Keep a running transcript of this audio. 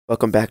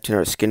Welcome back to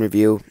another skin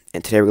review,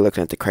 and today we're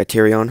looking at the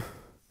Criterion.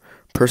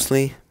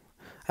 Personally,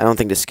 I don't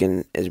think the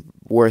skin is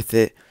worth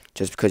it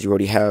just because you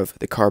already have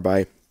the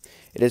carbide.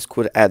 It is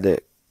cool to add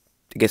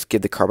give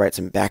the carbide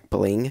some back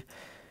bling,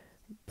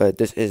 but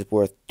this is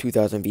worth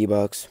 2,000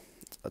 V-Bucks.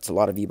 That's a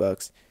lot of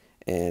V-Bucks,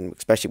 and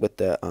especially with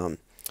the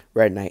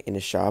Red Knight in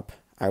the shop,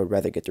 I would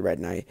rather get the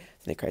Red Knight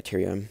than the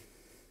Criterion.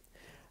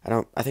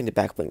 I think the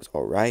back bling is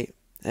alright,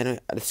 and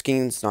the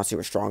skin's not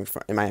super strong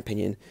in my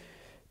opinion.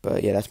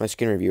 But yeah, that's my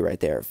skin review right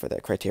there for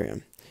that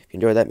Criterion. If you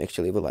enjoyed that, make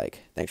sure to leave a like.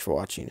 Thanks for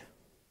watching.